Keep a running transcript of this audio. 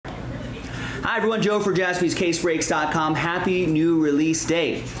Hi everyone, Joe for JaspysCaseBreaks.com. Happy new release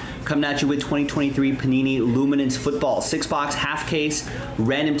day. Coming at you with 2023 Panini Luminance Football. 6-box, half case,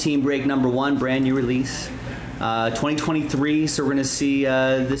 random team break number 1, brand new release. 2023, so we're going to see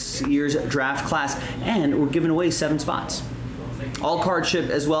this year's draft class. And we're giving away 7 spots. All card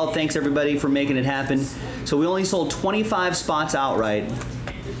ship as well. Thanks everybody for making it happen. So we only sold 25 spots outright.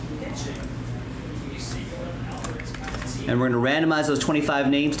 And we're going to randomize those 25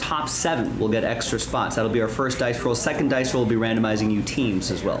 names. Top 7 will get extra spots. That'll be our first dice roll. Second dice roll will be randomizing you teams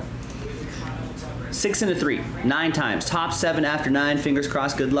as well. 6 and a 3, 9 times. Top 7 after 9. Fingers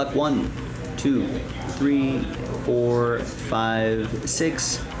crossed. Good luck. 1, 2, 3, 4, 5,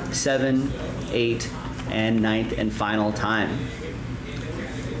 6, 7, 8, and 9th and final time.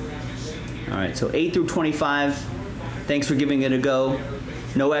 All right, so 8 through 25. Thanks for giving it a go.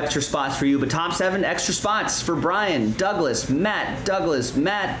 No extra spots for you, but top 7 extra spots for Brian, Douglas, Matt,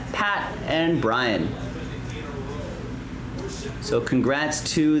 Pat, and Brian. So congrats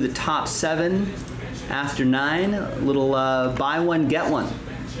to the top 7 after 9. A little buy one, get one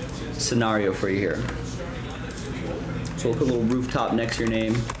scenario for you here. So we'll put a little rooftop next to your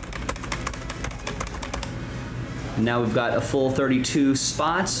name. And now we've got a full 32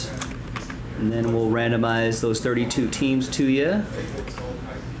 spots. And then we'll randomize those 32 teams to you.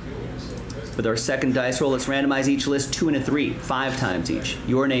 With our second dice roll, let's randomize each list 2 and a 3, 5 times each.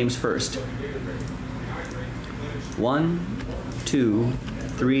 Your names first. 1, 2,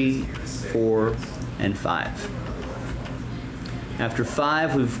 3, 4, and 5. After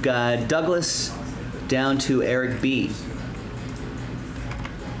 5, we've got Douglas down to Eric B.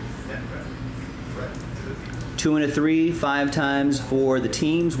 2 and a 3, 5 times for the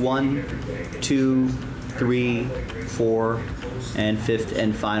teams. 1, 2, 3, 4, and 5th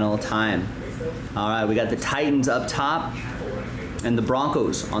and final time. All right, we got the Titans up top and the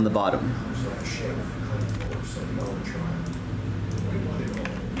Broncos on the bottom.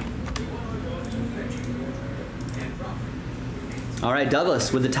 All right,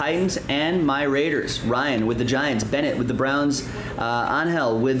 Douglas with the Titans and my Raiders. Ryan with the Giants. Bennett with the Browns.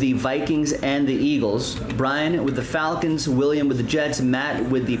 Angel with the Vikings and the Eagles. Brian with the Falcons. William with the Jets. Matt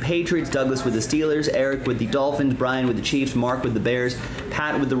with the Patriots. Douglas with the Steelers. Eric with the Dolphins. Brian with the Chiefs. Mark with the Bears.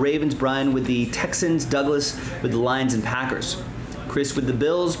 Pat with the Ravens. Brian with the Texans. Douglas with the Lions and Packers. Chris with the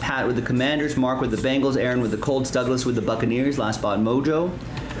Bills. Pat with the Commanders. Mark with the Bengals. Aaron with the Colts. Douglas with the Buccaneers. Last spot Mojo.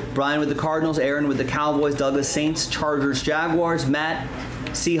 Brian with the Cardinals, Aaron with the Cowboys, Douglas Saints, Chargers, Jaguars, Matt,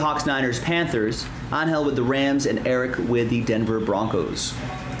 Seahawks, Niners, Panthers, Angel with the Rams, and Eric with the Denver Broncos.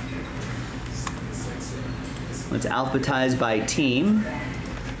 Let's alphabetize by team.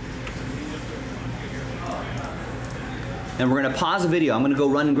 And we're going to pause the video. I'm going to go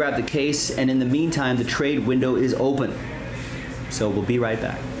run and grab the case, and in the meantime, the trade window is open. So we'll be right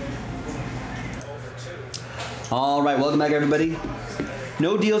back. All right, welcome back, everybody.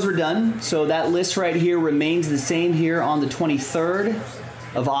 No deals were done, so that list right here remains the same here on the 23rd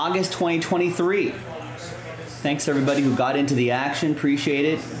of August, 2023. Thanks to everybody who got into the action. Appreciate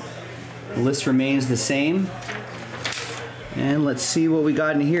it. The list remains the same. And let's see what we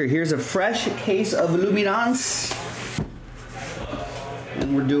got in here. Here's a fresh case of Luminance.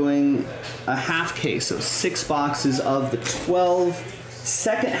 And we're doing a half case, so 6 boxes of the 12.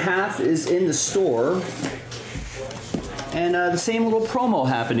 Second half is in the store. And the same little promo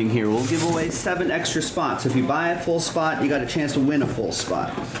happening here. We'll give away 7 extra spots. If you buy a full spot, you got a chance to win a full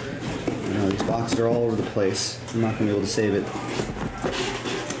spot. You know, these boxes are all over the place. I'm not going to be able to save it.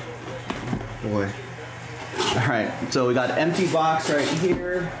 Boy. All right, so we got an empty box right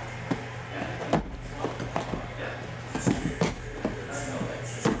here.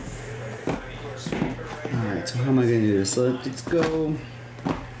 All right, so how am I going to do this? Let's go.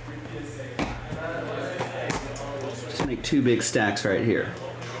 Make 2 big stacks right here.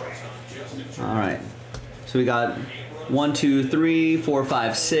 All right, so we got 1, 2, 3, 4,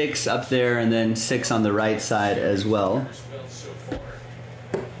 5, 6 up there, and then 6 on the right side as well.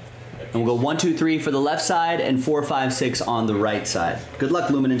 And we'll go 1, 2, 3 for the left side, and 4, 5, 6 on the right side. Good luck,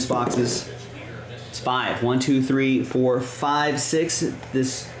 Luminance boxes. It's 5. 1, 2, 3, 4, 5, 6.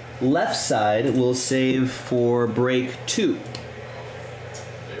 This left side we'll save for break 2.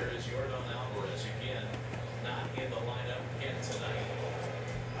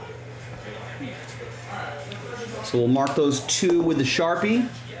 So we'll mark those 2 with the Sharpie.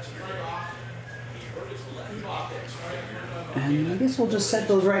 And I guess we'll just set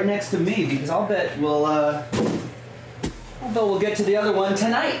those right next to me because I'll bet we'll get to the other one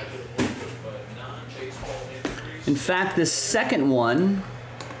tonight. In fact, the second one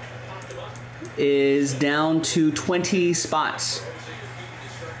is down to 20 spots.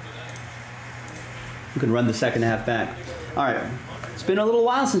 We can run the second half back. All right, it's been a little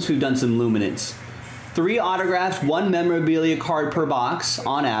while since we've done some Luminance. 3 autographs, 1 memorabilia card per box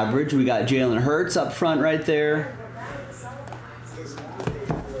on average. We got Jalen Hurts up front right there.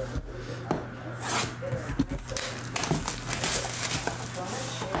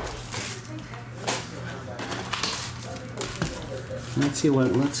 Let's see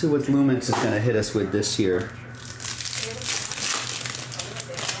what Luminance is going to hit us with this year.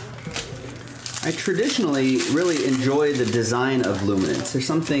 I traditionally really enjoy the design of Luminance. There's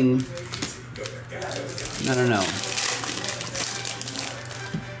something, I don't know.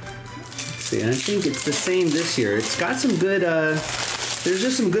 Let's see, and I think it's the same this year. It's got some good, there's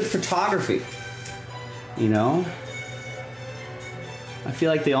just some good photography, you know? I feel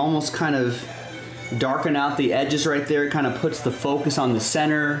like they almost kind of darken out the edges right there. It kind of puts the focus on the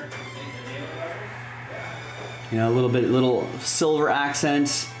center. You know, little silver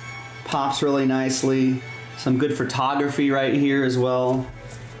accents. Pops really nicely. Some good photography right here as well.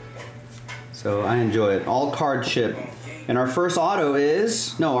 So I enjoy it. All card chip. And our first auto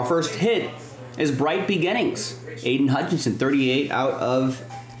is, no, our first hit is Bright Beginnings. Aiden Hutchinson, 38 out of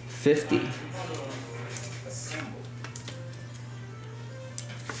 50.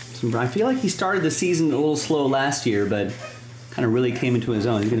 I feel like he started the season a little slow last year, but kind of really came into his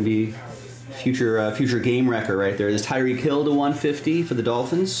own. He's going to be future game wrecker right there. There's Tyreek Hill to 150 for the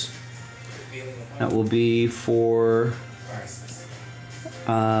Dolphins. That will be for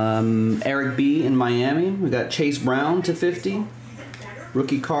Eric B. in Miami. We got Chase Brown to 50.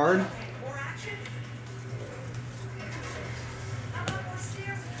 Rookie card.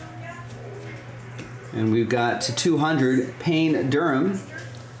 And we've got to 200, Payne Durham.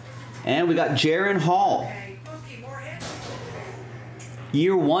 And we got Jaron Hall.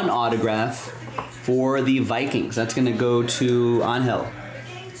 Year 1 autograph for the Vikings. That's going to go to Angel.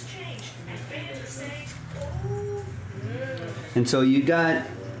 And so you got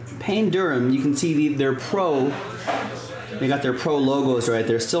Payne Durham. You can see their pro. They got their pro logos right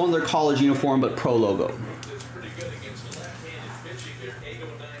there. Still in their college uniform, but pro logo.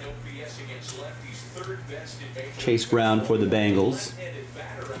 Chase Brown for the Bengals.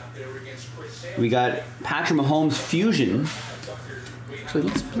 We got Patrick Mahomes Fusion. So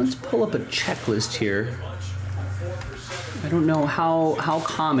let's pull up a checklist here. I don't know how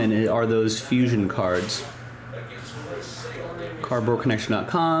common are those Fusion cards.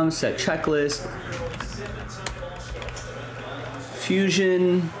 Cardboardconnection.com, set checklist.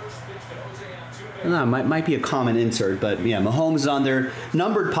 Fusion. I don't know, might be a common insert, but yeah, Mahomes is on there.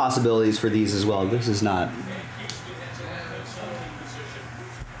 Numbered possibilities for these as well. This is not.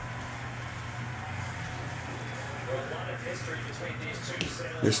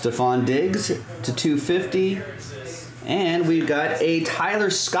 There's Stephon Diggs to 250. And we've got a Tyler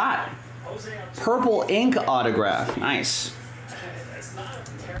Scott purple ink autograph. Nice.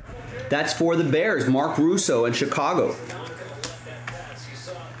 That's for the Bears, Mark Russo in Chicago.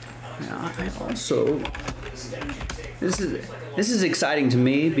 Now, I also, this is exciting to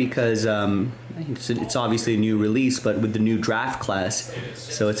me because it's obviously a new release, but with the new draft class,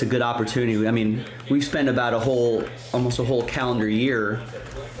 so it's a good opportunity. I mean, we've spent about almost a whole calendar year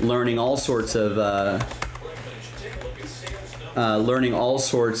learning all sorts of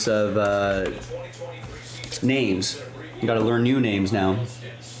names. You got to learn new names now.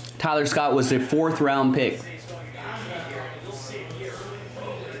 Tyler Scott was the 4th round pick.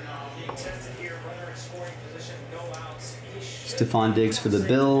 Stephon Diggs for the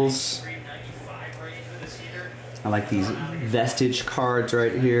Bills. I like these vestige cards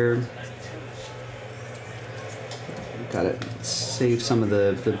right here. Got to save some of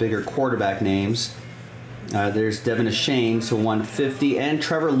the bigger quarterback names. There's Devin Ashane to 150, and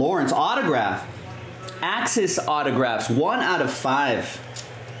Trevor Lawrence autograph. Axis autographs, 1 out of 5.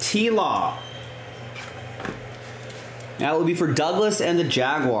 T-Law. That will be for Douglas and the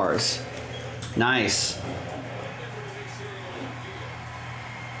Jaguars. Nice.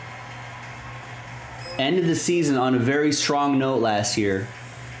 Ended the season on a very strong note last year.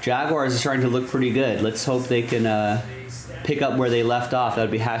 Jaguars are starting to look pretty good. Let's hope they can pick up where they left off. That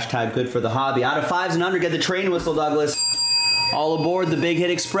would be hashtag good for the hobby. Out of 5s and under, get the train whistle, Douglas. All aboard the Big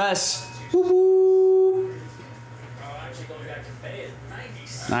Hit Express. Woo-hoo.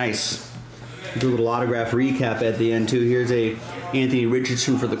 Nice. Do a little autograph recap at the end too. Here's a Anthony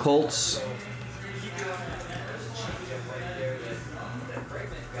Richardson for the Colts.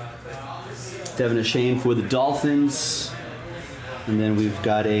 Devin Ashane for the Dolphins. And then we've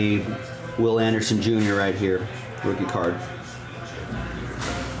got a Will Anderson Jr. right here, rookie card.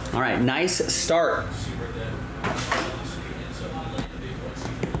 All right, nice start.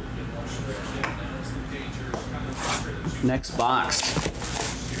 Next box.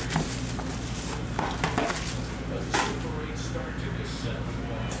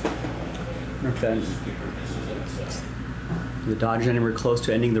 The Dodgers anywhere close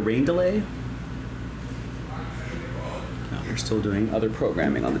to ending the rain delay? No, they're still doing other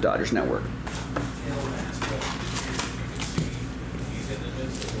programming on the Dodgers network.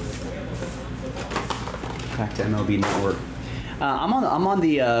 Back to MLB Network. I'm on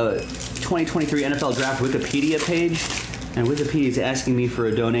the 2023 NFL Draft Wikipedia page, and Wikipedia is asking me for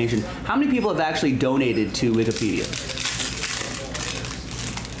a donation. How many people have actually donated to Wikipedia?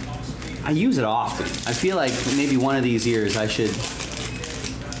 I use it often. I feel like maybe one of these years I should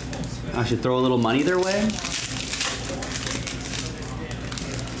throw a little money their way.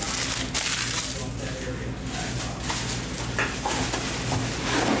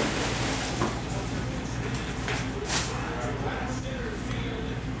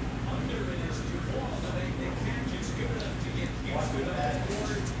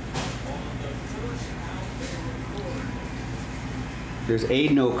 There's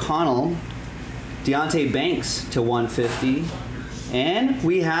Aiden O'Connell, Deontay Banks to 150, and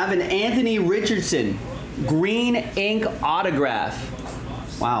we have an Anthony Richardson green ink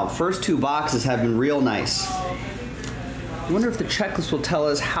autograph. Wow, first two boxes have been real nice. I wonder if the checklist will tell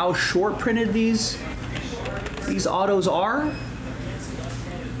us how short printed these autos are.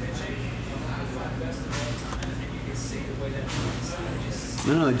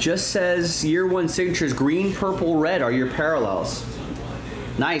 No, it just says year one signatures, green, purple, red are your parallels.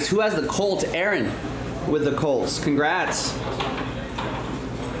 Nice. Who has the Colts? Aaron with the Colts. Congrats.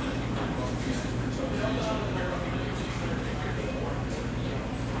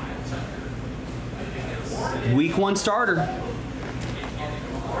 Week 1 starter.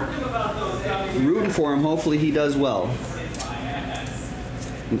 Rooting for him. Hopefully he does well.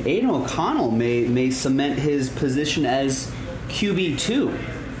 And Aiden O'Connell may cement his position as QB2.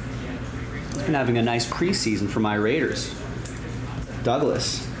 He's been having a nice preseason for my Raiders.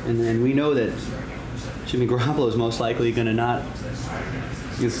 Douglas, and then we know that Jimmy Garoppolo is most likely going to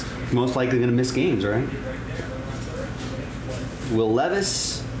miss games, right? Will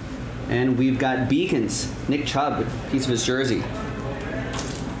Levis, and we've got Beacons, Nick Chubb, a piece of his jersey.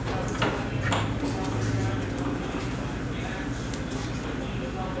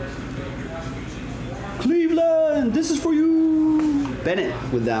 Cleveland, this is for you. Bennett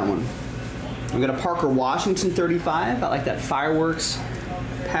with that one. We got a Parker Washington 35. I like that fireworks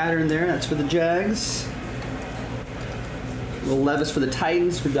pattern there. That's for the Jags. Will Levis for the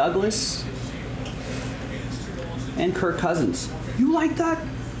Titans for Douglas. And Kirk Cousins. You like that?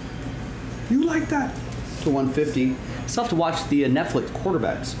 You like that? To 150. Still have to watch the Netflix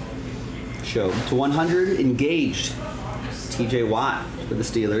quarterbacks show. To 100, engaged. TJ Watt for the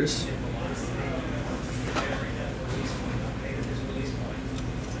Steelers.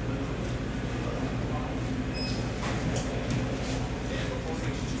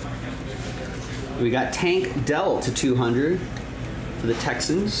 We got Tank Dell to 200 for the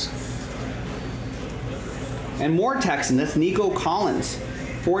Texans. And more Texan, that's Nico Collins,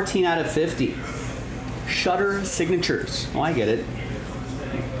 14 out of 50. Shutter signatures. Oh, I get it.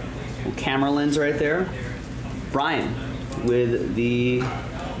 Little camera lens right there. Brian with the,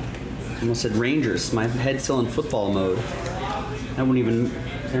 I almost said Rangers. My head's still in football mode.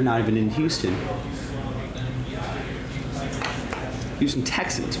 They're not even in Houston. Houston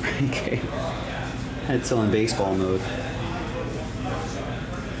Texans, okay. Head's still in baseball mode.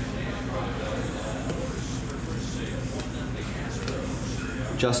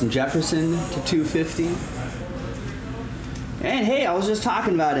 Justin Jefferson to 250. And hey, I was just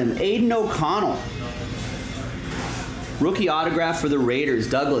talking about him. Aiden O'Connell. Rookie autograph for the Raiders.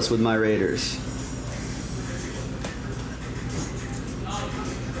 Douglas with my Raiders.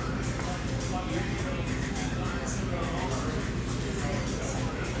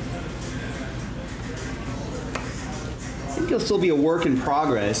 I think he'll still be a work in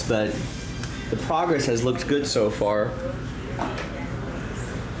progress, but the progress has looked good so far.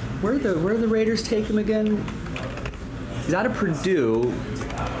 Where do the Raiders take him again? He's out of Purdue.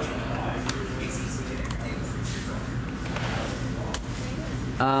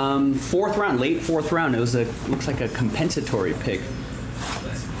 Fourth round, late fourth round. It was looks like a compensatory pick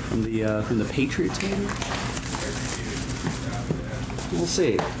from the Patriots, maybe. We'll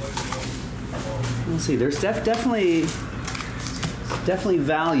see. We'll see. There's definitely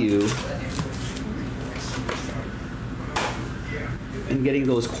value in getting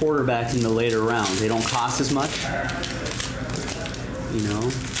those quarterbacks in the later rounds. They don't cost as much. You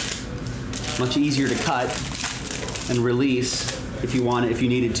know, much easier to cut and release if you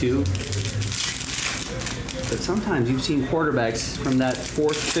needed to. But sometimes you've seen quarterbacks from that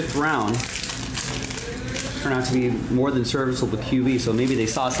 4th, 5th round turn out to be more than serviceable QB, so maybe they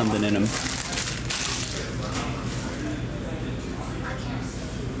saw something in him.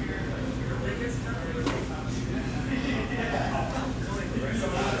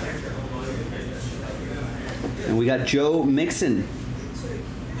 And we got Joe Mixon.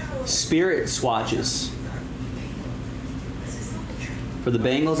 Spirit swatches. For the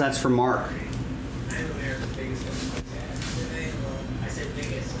Bengals, that's for Mark.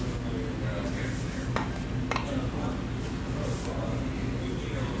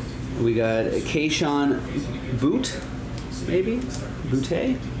 We got Keyshawn Boot, maybe?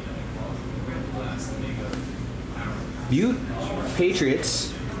 Butte? Butte,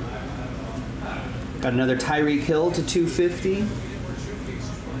 Patriots. Got another Tyreek Hill to 250.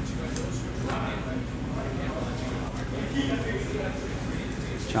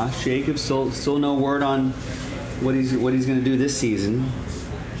 Josh Jacobs, still no word on what he's going to do this season.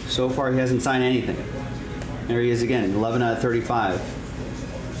 So far, he hasn't signed anything. There he is again, 11 out of 35.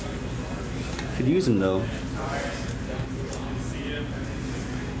 Could use him though.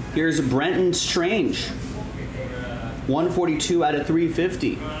 Here's Brenton Strange, 142 out of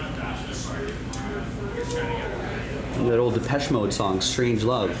 350. That old Depeche Mode song, Strange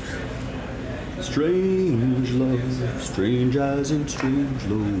Love. Strange love, strange eyes and strange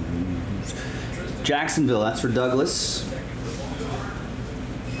loves. Jacksonville, that's for Douglas.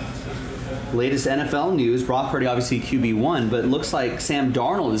 Latest NFL news, Brock Purdy obviously QB1, but it looks like Sam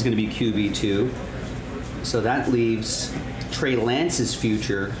Darnold is going to be QB2. So that leaves Trey Lance's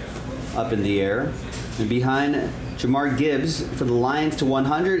future up in the air. And behind Jamar Gibbs for the Lions to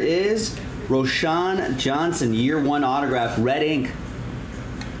 100 is Roshan Johnson, year 1 autograph, red ink.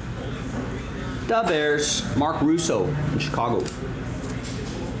 The Bears, Mark Russo in Chicago.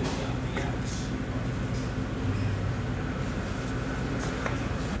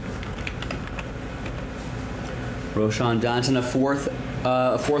 Roshan Johnson, a fourth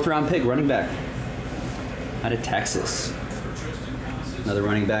round pick, running back out of Texas. Another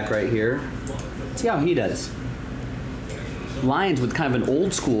running back right here. Let's see how he does. Lions with kind of an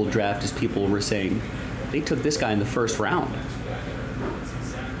old school draft, as people were saying. They took this guy in the 1st round.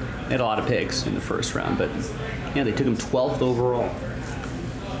 They had a lot of picks in the 1st round, but yeah, they took him 12th overall.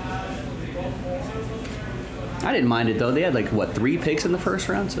 I didn't mind it though. They had like, what, 3 picks in the 1st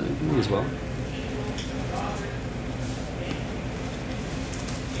round, so me as well.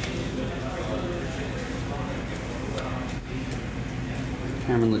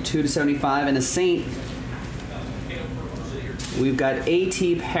 Cameron Latou to 75, and a Saint. We've got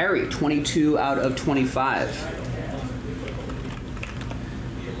A.T. Perry, 22 out of 25.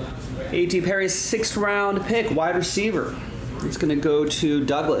 A.T. Perry's 6th round pick, wide receiver. It's going to go to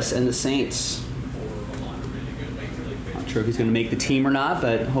Douglas and the Saints. Not sure if he's going to make the team or not,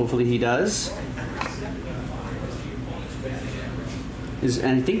 but hopefully he does.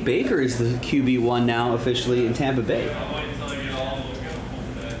 And I think Baker is the QB1 now officially in Tampa Bay.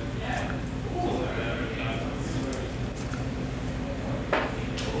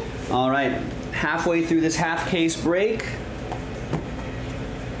 All right, halfway through this half case break.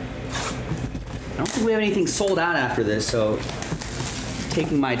 I don't think we have anything sold out after this, so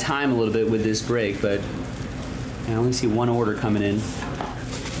taking my time a little bit with this break, but I only see 1 order coming in.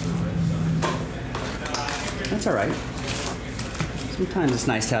 That's all right. Sometimes it's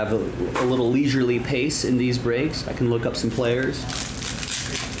nice to have a little leisurely pace in these breaks. I can look up some players.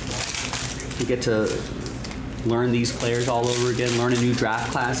 You get to learn these players all over again. Learn a new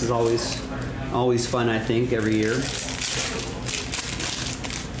draft class is always fun, I think, every year.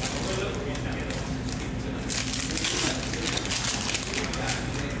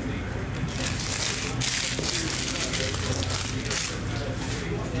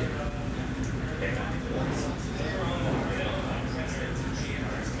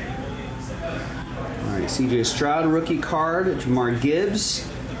 All right, C.J. Stroud rookie card, Jamar Gibbs,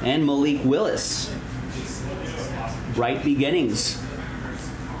 and Malik Willis. Bright beginnings.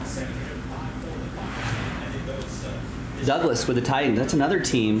 Douglas with the Titans. That's another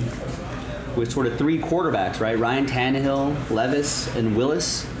team with sort of 3 quarterbacks, right? Ryan Tannehill, Levis, and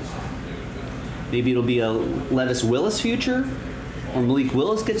Willis. Maybe it'll be a Levis-Willis future, or Malik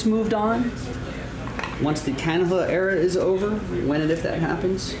Willis gets moved on once the Tannehill era is over, when and if that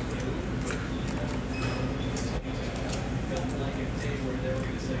happens.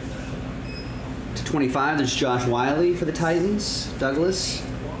 To 25, there's Josh Wiley for the Titans. Douglas.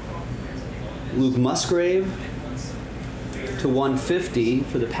 Luke Musgrave to 150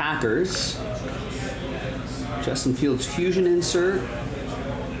 for the Packers. Justin Fields fusion insert.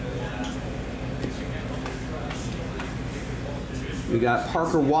 We got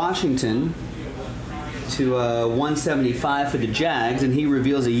Parker Washington to 175 for the Jags, and he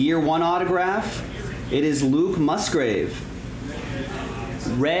reveals a year 1 autograph. It is Luke Musgrave.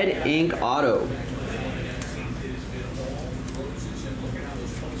 Red ink auto.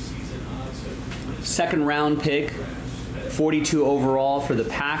 Second round pick, 42 overall for the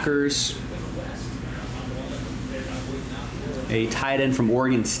Packers. A tight end from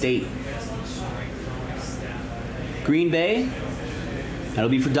Oregon State. Green Bay, that'll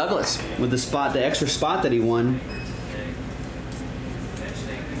be for Douglas with the extra spot that he won.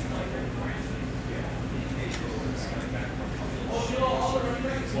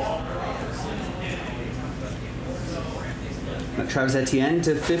 Travis Etienne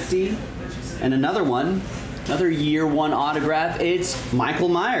to 50. And another one, another year 1 autograph. It's Michael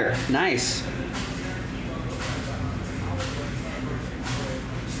Mayer. Nice.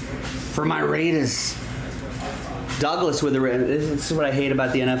 For my Raiders. Douglas with the Raiders. This is what I hate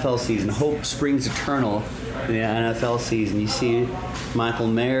about the NFL season. Hope springs eternal in the NFL season. You see Michael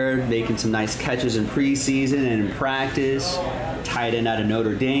Mayer making some nice catches in preseason and in practice. Tight end out of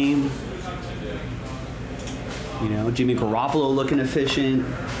Notre Dame. You know, Jimmy Garoppolo looking efficient.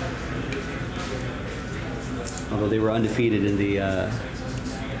 Although they were undefeated in the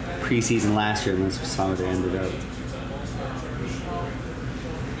preseason last year, and that's how they ended up.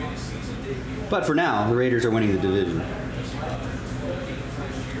 But for now, the Raiders are winning the division.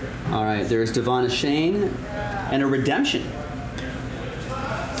 All right, there's Devon Shane and a redemption.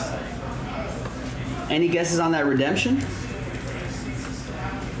 Any guesses on that redemption?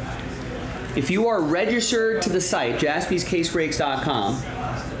 If you are registered to the site, jaspyscasebreaks.com,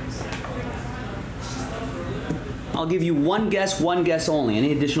 I'll give you one guess only.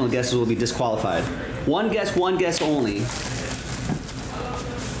 Any additional guesses will be disqualified. One guess only.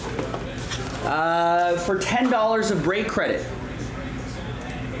 For $10 of break credit.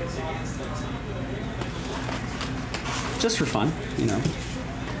 Just for fun, you know.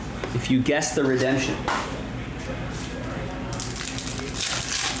 If you guess the redemption.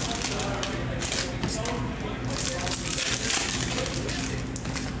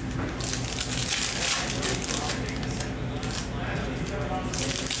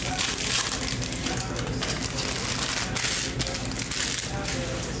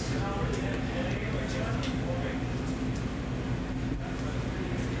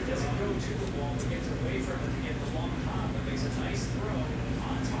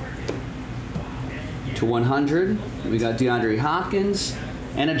 To 100, we got DeAndre Hopkins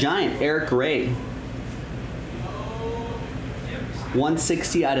and a Giant, Eric Gray.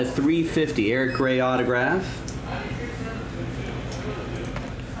 160 out of 350, Eric Gray autograph.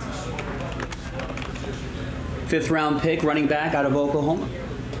 Fifth round pick, running back out of Oklahoma.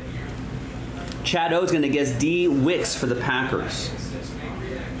 Chad O's going to guess D. Wicks for the Packers.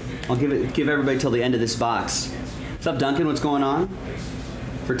 I'll give everybody till the end of this box. What's up, Duncan? What's going on?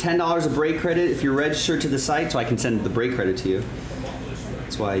 For $10 of break credit, if you're registered to the site, so I can send the break credit to you.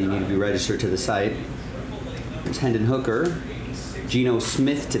 That's why you need to be registered to the site. There's Hendon Hooker. Geno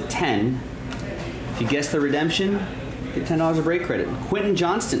Smith to 10. If you guess the redemption, get $10 of break credit. Quentin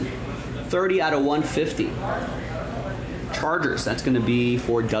Johnston, 30 out of 150. Chargers, that's going to be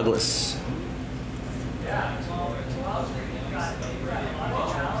for Douglas.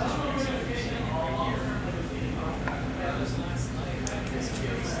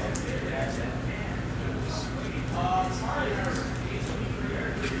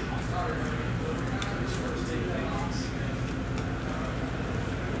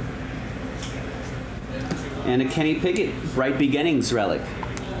 And a Kenny Pickett, Bright Beginnings relic.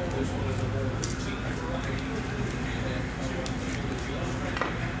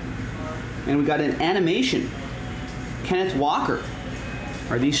 And we got an animation. Kenneth Walker.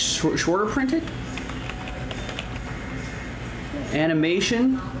 Are these shorter printed?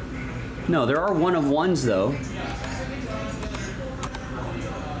 Animation. No, there are one of ones though.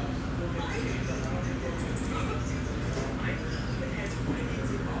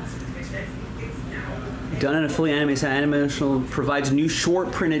 Done in a fully animated set, Animational provides new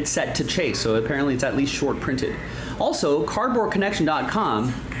short printed set to chase, so apparently it's at least short printed. Also,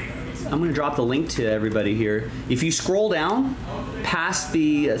 cardboardconnection.com, I'm going to drop the link to everybody here. If you scroll down past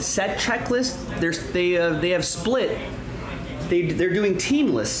the set checklist, they have split. They're doing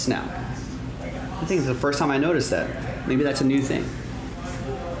team lists now. I think it's the first time I noticed that. Maybe that's a new thing.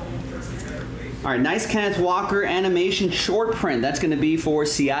 All right, nice Kenneth Walker animation short print. That's going to be for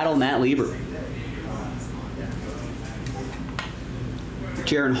Seattle, Matt Lieber.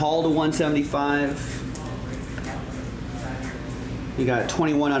 Jaron Hall to 175. You got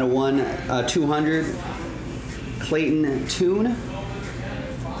 21 out of 200. Clayton Tune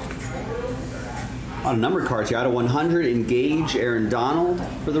A lot of number cards here. Out of 100, Engage, Aaron Donald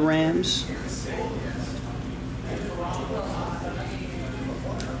for the Rams.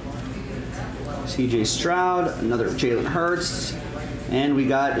 CJ Stroud, another Jalen Hurts. And we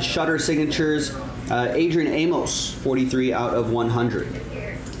got Shutter Signatures, Adrian Amos, 43 out of 100.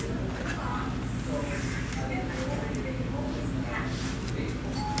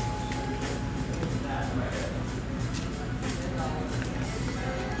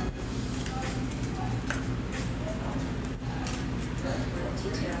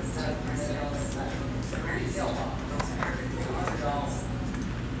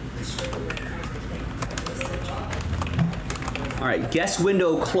 All right, guess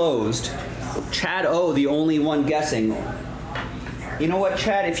window closed. Chad O, the only one guessing. You know what,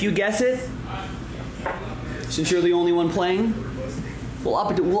 Chad? If you guess it, since you're the only one playing, we'll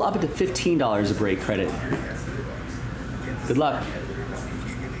up it to $15 a break credit. Good luck.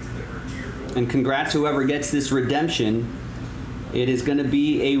 And congrats whoever gets this redemption. It is going to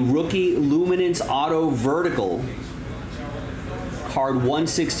be a rookie Luminance Auto Vertical. Card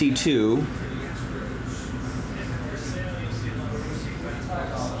 162.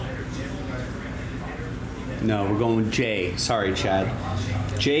 No, we're going with J. Sorry, Chad.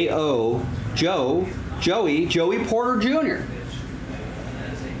 J-O, Joey Porter Jr.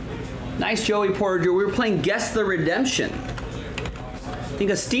 Nice Joey Porter Jr. We were playing Guess the Redemption. I think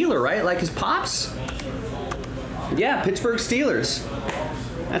a Steeler, right? Like his pops? Yeah, Pittsburgh Steelers.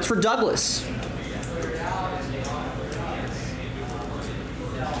 That's for Douglas.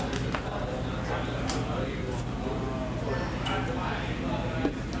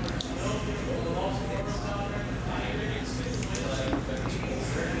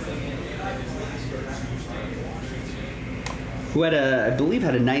 Who had I believe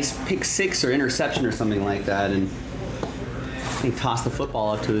had a nice pick six or interception or something like that, and I think tossed the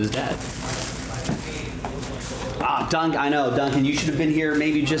football up to his dad. Ah, Dunk, I know, Duncan, you should have been here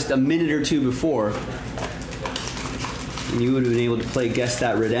maybe just a minute or two before. And you would have been able to play Guess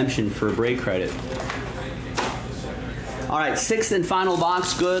That Redemption for a break credit. All right, sixth and final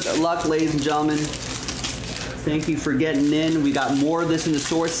box. Good luck, ladies and gentlemen. Thank you for getting in. We got more of this in the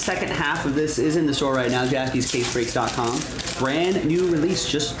store. Second half of this is in the store right now, JaspysCaseBreaks.com. Brand new release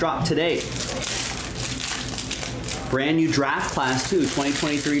just dropped today. Brand new draft class too,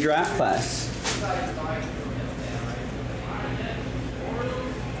 2023 draft class.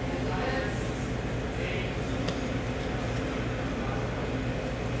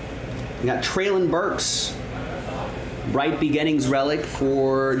 We got Traylon Burks, Bright Beginnings relic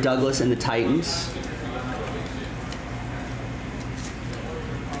for Douglas and the Titans.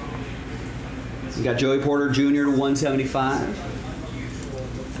 We got Joey Porter Jr. to 175.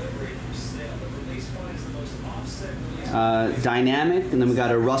 Dynamic, and then we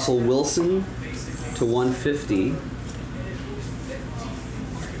got a Russell Wilson to 150.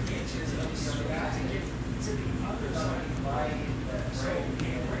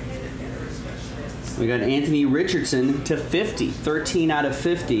 We got Anthony Richardson to 50, 13 out of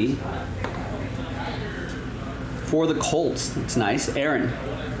 50 for the Colts. That's nice. Aaron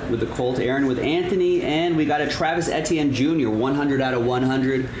with the Colts, Aaron with Anthony, and we got a Travis Etienne Jr., 100 out of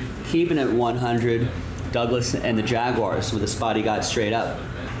 100, keeping it 100. Douglas and the Jaguars with a spot he got straight up.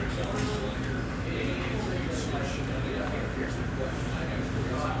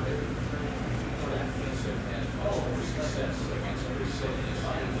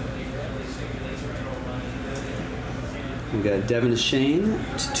 We got Devin Shane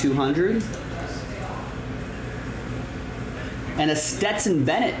to 200. And a Stetson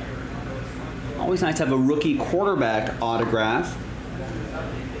Bennett. Always nice to have a rookie quarterback autograph.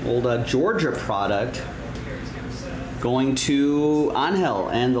 Old Georgia product. Going to Angel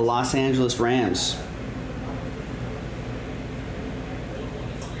and the Los Angeles Rams.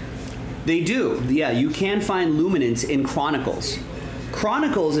 They do. Yeah, you can find Luminance in Chronicles.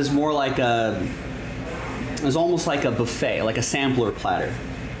 Chronicles is more like is almost like a buffet, like a sampler platter.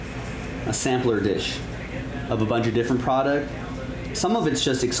 A sampler dish of a bunch of different product. Some of it's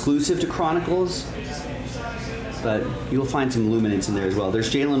just exclusive to Chronicles, but you'll find some Luminance in there as well.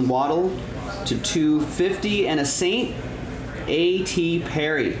 There's Jalen Waddle to 250 and a Saint A.T.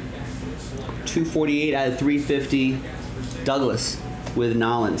 Perry. 248 out of 350. Douglas with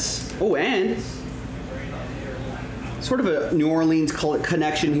Nolans. Oh, and sort of a New Orleans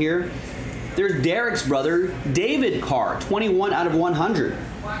connection here. There's Derek's brother, David Carr, 21 out of 100.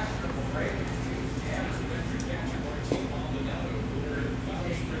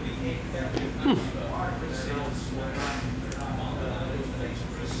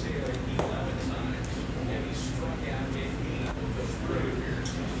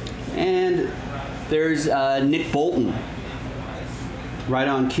 And There's Nick Bolton. Right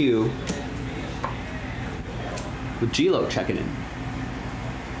on cue. With Gilo checking in.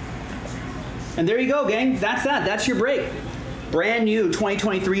 And there you go, gang. That's that. That's your break. Brand new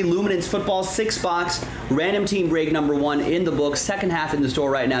 2023 Luminance Football 6-box random team break number 1 in the book. Second half in the store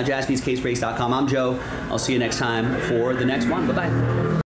right now. JaspysCaseBreaks.com. I'm Joe. I'll see you next time for the next one. Bye-bye.